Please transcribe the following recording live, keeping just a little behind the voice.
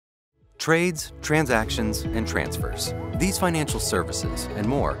Trades, transactions, and transfers. These financial services and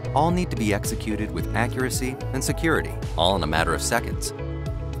more all need to be executed with accuracy and security, all in a matter of seconds.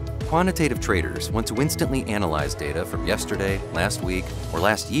 Quantitative traders want to instantly analyze data from yesterday, last week, or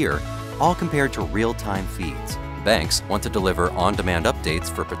last year, all compared to real-time feeds. Banks want to deliver on-demand updates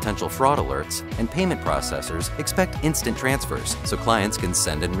for potential fraud alerts, and payment processors expect instant transfers so clients can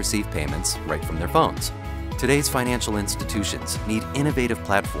send and receive payments right from their phones. Today's financial institutions need innovative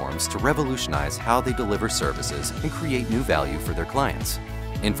platforms to revolutionize how they deliver services and create new value for their clients.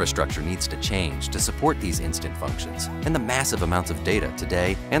 Infrastructure needs to change to support these instant functions and the massive amounts of data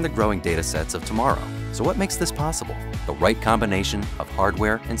today and the growing data sets of tomorrow. So what makes this possible? The right combination of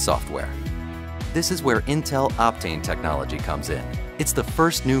hardware and software. This is where Intel Optane technology comes in. It's the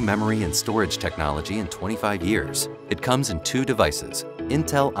first new memory and storage technology in 25 years. It comes in two devices,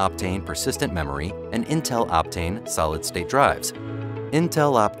 Intel Optane Persistent Memory and Intel Optane Solid-State Drives.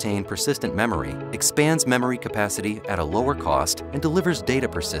 Intel Optane Persistent Memory expands memory capacity at a lower cost and delivers data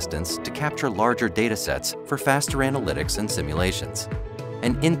persistence to capture larger data sets for faster analytics and simulations.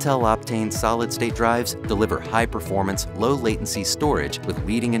 And Intel Optane Solid-State Drives deliver high-performance, low-latency storage with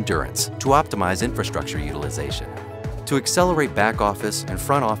leading endurance to optimize infrastructure utilization. To accelerate back-office and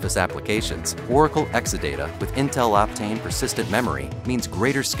front-office applications, Oracle Exadata with Intel Optane Persistent Memory means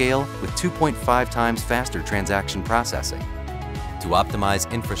greater scale with 2.5 times faster transaction processing. To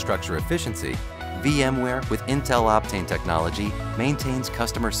optimize infrastructure efficiency, VMware with Intel Optane technology maintains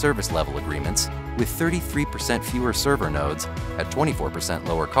customer service level agreements with 33% fewer server nodes at 24%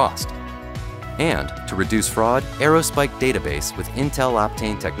 lower cost. And to reduce fraud, Aerospike Database with Intel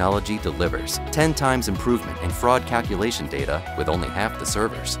Optane technology delivers 10 times improvement in fraud calculation data with only half the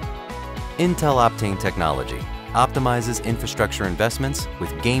servers. Intel Optane technology optimizes infrastructure investments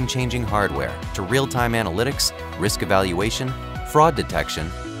with game-changing hardware to real-time analytics, risk evaluation, fraud detection,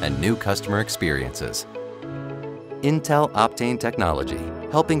 and new customer experiences. Intel Optane technology,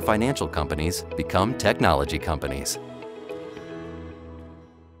 helping financial companies become technology companies.